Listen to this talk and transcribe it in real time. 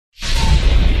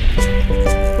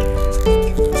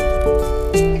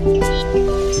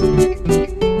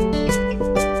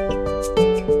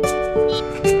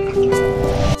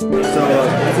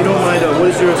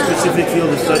Your specific field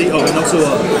of study? Oh, and also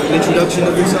an introduction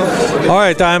of yourself? All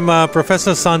right, I'm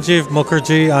Professor Sanjeev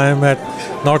Mukerjee. I am at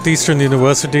Northeastern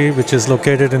University, which is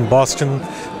located in Boston,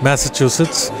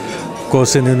 Massachusetts, of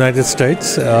course, in the United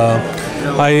States.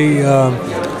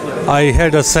 I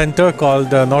head a center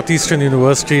called Northeastern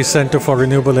University Center for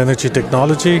Renewable Energy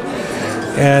Technology,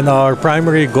 and our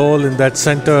primary goal in that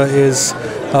center is,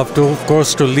 of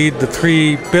course, to lead the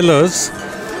three pillars: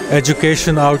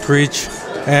 education, outreach,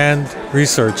 and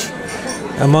research.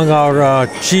 Among our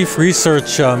chief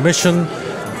research mission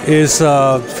is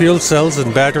fuel cells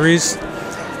and batteries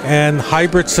and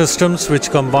hybrid systems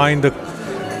which combine the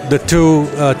two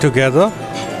together.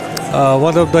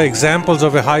 One of the examples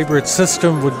of a hybrid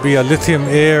system would be a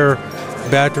lithium-air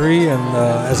battery, and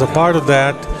as a part of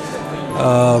that,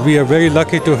 we are very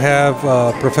lucky to have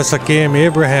Professor K.M.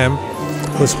 Abraham,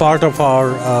 who's part of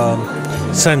our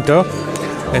center,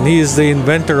 and he is the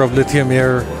inventor of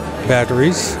lithium-air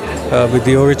batteries with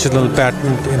the original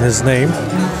patent in his name.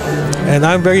 And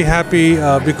I'm very happy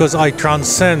because I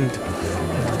transcend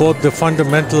both the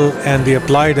fundamental and the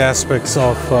applied aspects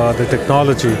of the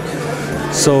technology.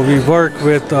 So we work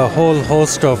with a whole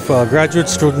host of graduate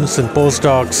students and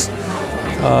postdocs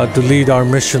to lead our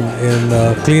mission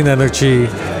in clean energy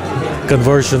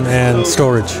conversion and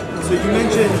storage. So you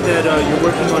mentioned that you're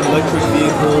working on electric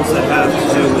vehicles that have to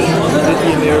do with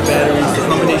lithium-air batteries, the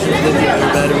combination of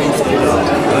lithium-air batteries.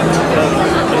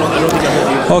 I don't think I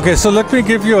heard you. Okay, so let me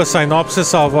give you a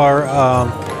synopsis of our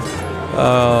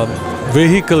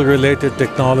vehicle-related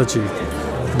technology.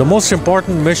 The most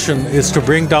important mission is to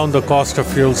bring down the cost of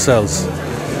fuel cells.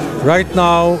 Right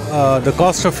now, the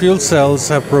cost of fuel cells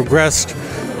have progressed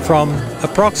from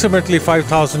approximately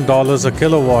 $5,000 a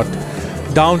kilowatt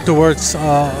down towards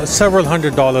several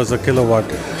 $100s a kilowatt,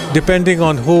 depending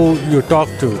on who you talk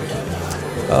to.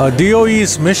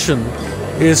 DOE's mission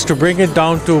is to bring it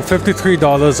down to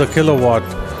 $53 a kilowatt.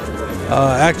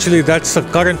 Actually, that's the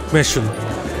current mission.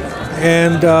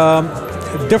 And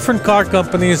different car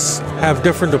companies have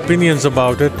different opinions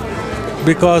about it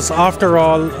because, after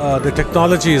all, the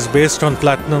technology is based on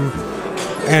platinum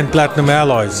and platinum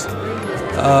alloys.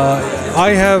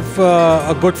 I have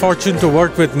a good fortune to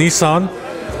work with Nissan.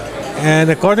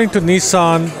 And according to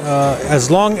Nissan,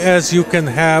 as long as you can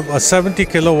have a 70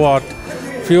 kilowatt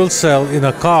fuel cell in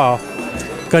a car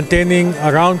containing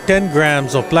around 10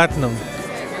 grams of platinum,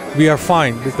 we are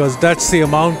fine, because that's the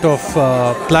amount of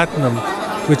platinum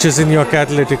which is in your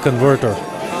catalytic converter.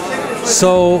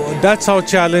 So that's our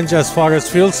challenge as far as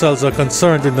fuel cells are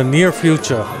concerned in the near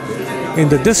future. In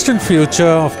the distant future,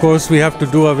 of course, we have to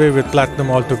do away with platinum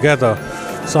altogether.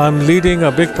 So I'm leading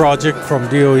a big project from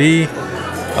DOE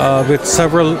with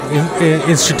several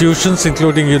institutions,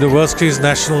 including universities,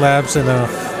 national labs, and a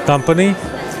company,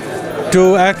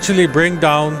 to actually bring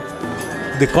down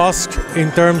the cost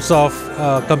in terms of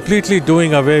completely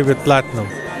doing away with platinum.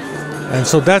 And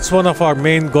so that's one of our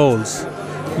main goals.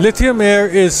 Lithium air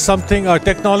is something, our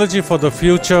technology for the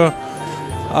future.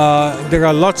 There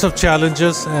are lots of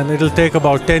challenges, and it'll take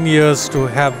about 10 years to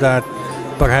have that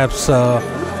perhaps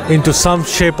into some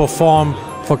shape or form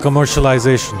for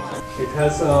commercialization. It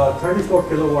has a 34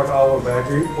 kilowatt hour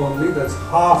battery only. That's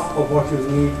half of what you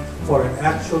need for an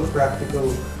actual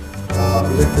practical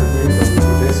electric vehicle with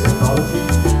today's technology.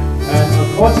 And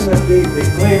unfortunately, they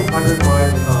claim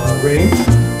 100-mile range,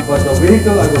 but the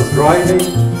vehicle I was driving,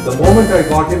 the moment I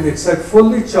got in, it said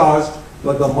fully charged,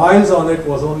 but the miles on it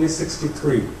was only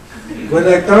 63. When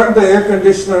I turned the air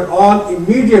conditioner on,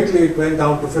 immediately it went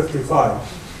down to 55.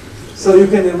 So you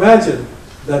can imagine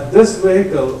that this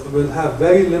vehicle will have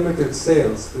very limited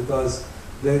sales because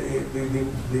the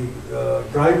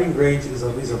driving range is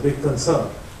a big concern.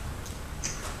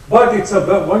 But it's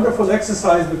a wonderful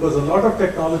exercise because a lot of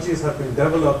technologies have been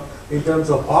developed in terms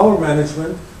of power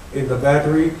management in the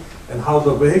battery and how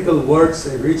the vehicle works,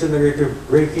 regenerative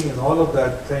braking and all of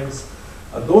that things.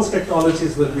 Those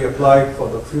technologies will be applied for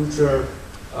the future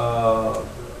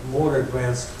more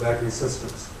advanced battery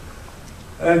systems.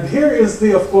 And here is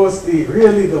of course,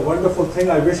 really the wonderful thing.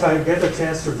 I wish I get a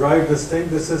chance to drive this thing.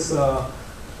 This is,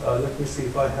 let me see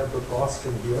if I have the cost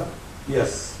in here.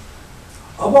 Yes,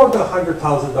 about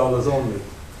 $100,000 only.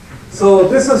 So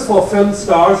this is for film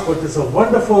stars, but it's a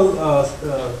wonderful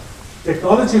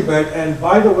technology bet. And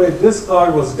by the way, this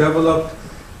car was developed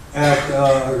at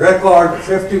a record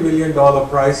 $50 million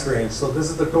price range. So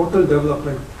this is the total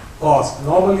development cost.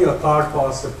 Normally a car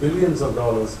costs billions of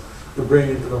dollars to bring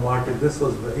into the market. This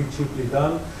was very cheaply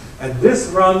done. And this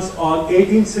runs on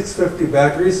 18650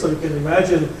 batteries, so you can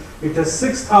imagine it has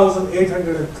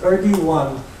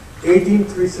 6,831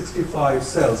 18365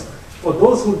 cells. For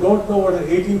those who don't know what an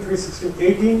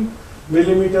 18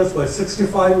 millimeters by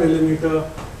 65 millimeter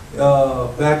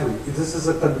battery. This is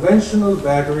a conventional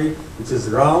battery which is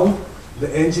round.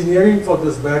 The engineering for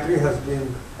this battery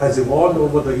has evolved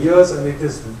over the years, and it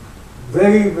is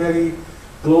very, very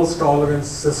close tolerance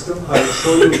system. I will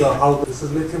show you how this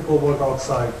is lithium cobalt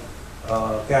oxide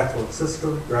cathode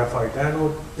system, graphite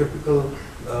anode, typical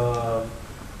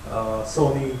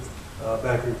Sony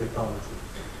battery technology.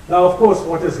 Now, of course,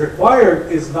 what is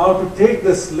required is now to take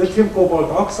this lithium cobalt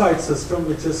oxide system,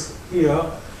 which is here,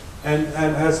 and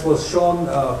as was shown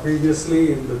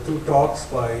previously in the two talks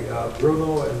by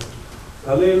Bruno and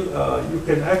Khalil, you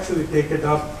can actually take it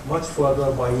up much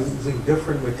further by using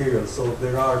different materials. So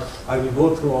I will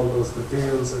go through all those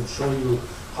materials and show you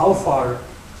how far